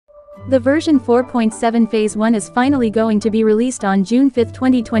The version 4.7 Phase 1 is finally going to be released on June 5,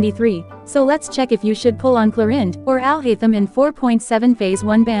 2023, so let's check if you should pull on Clorinde or Alhaitham in 4.7 Phase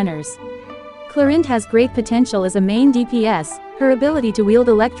 1 banners. Clorinde has great potential as a main DPS. Her ability to wield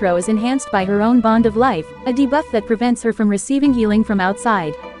Electro is enhanced by her own Bond of Life, a debuff that prevents her from receiving healing from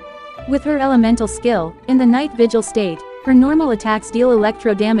outside. With her elemental skill, in the Night Vigil state, her normal attacks deal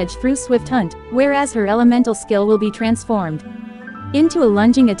Electro damage through Swift Hunt, whereas her elemental skill will be transformed into a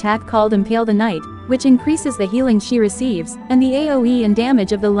lunging attack called Impale the Knight, which increases the healing she receives, and the AoE and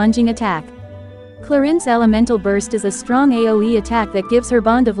damage of the lunging attack. Clorinde's Elemental Burst is a strong AoE attack that gives her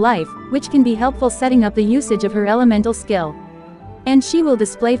Bond of Life, which can be helpful setting up the usage of her elemental skill. And she will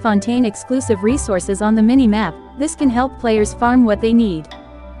display Fontaine exclusive resources on the mini-map. This can help players farm what they need.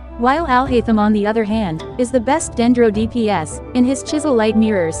 While Alhaitham, on the other hand, is the best Dendro DPS, in his Chisel Light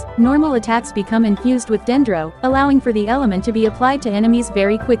Mirrors, normal attacks become infused with Dendro, allowing for the element to be applied to enemies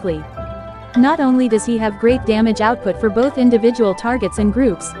very quickly. Not only does he have great damage output for both individual targets and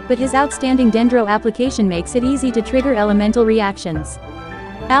groups, but his outstanding Dendro application makes it easy to trigger elemental reactions.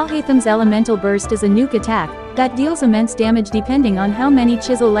 Alhaitham's Elemental Burst is a nuke attack that deals immense damage depending on how many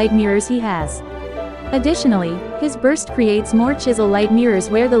Chisel Light Mirrors he has. Additionally, his burst creates more Chisel Light Mirrors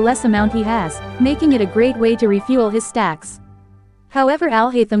where the less amount he has, making it a great way to refuel his stacks. However,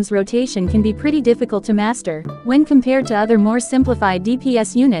 Alhaitham's rotation can be pretty difficult to master, when compared to other more simplified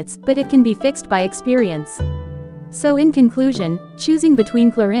DPS units, but it can be fixed by experience. So in conclusion, choosing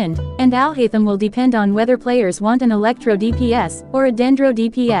between Clorinde and Alhaitham will depend on whether players want an Electro DPS or a Dendro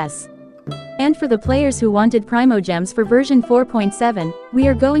DPS. And for the players who wanted Primogems for version 4.7, we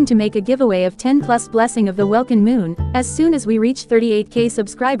are going to make a giveaway of 10 plus Blessing of the Welkin Moon, as soon as we reach 38k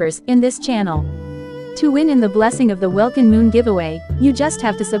subscribers in this channel. To win in the Blessing of the Welkin Moon giveaway, you just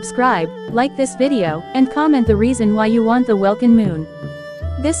have to subscribe, like this video, and comment the reason why you want the Welkin Moon.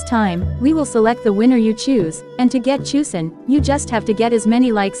 This time, we will select the winner you choose, and to get chosen, you just have to get as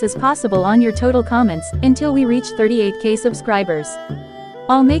many likes as possible on your total comments, until we reach 38k subscribers.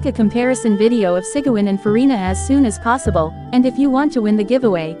 I'll make a comparison video of Sigewinne and Farina as soon as possible, and if you want to win the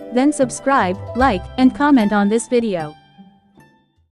giveaway, then subscribe, like, and comment on this video.